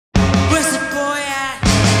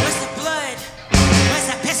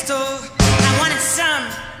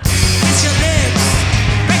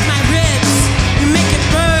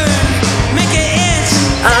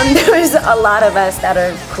a lot of us that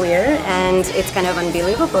are queer, and it's kind of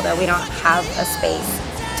unbelievable that we don't have a space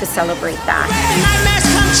to celebrate that.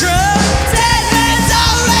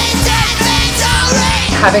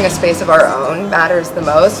 Having a space of our own matters the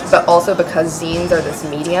most, but also because zines are this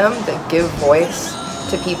medium that give voice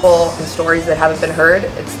to people and stories that haven't been heard,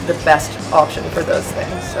 it's the best option for those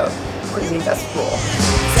things. So, zine best rule.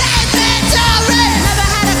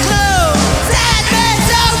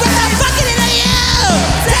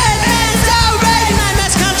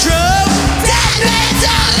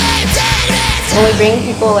 When we bring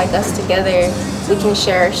people like us together, we can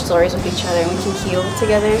share our stories with each other and we can heal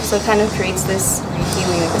together. So it kind of creates this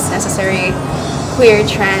healing, this necessary queer,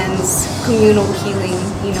 trans, communal healing,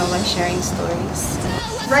 you know, by sharing stories.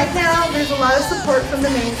 Right now, there's a lot of support from the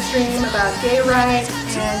mainstream about gay rights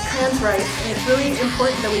and trans rights, and it's really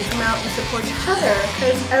important that we come out and support each other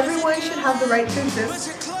because everyone should have the right to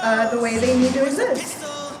exist the way they need to exist.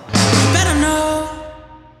 Better know.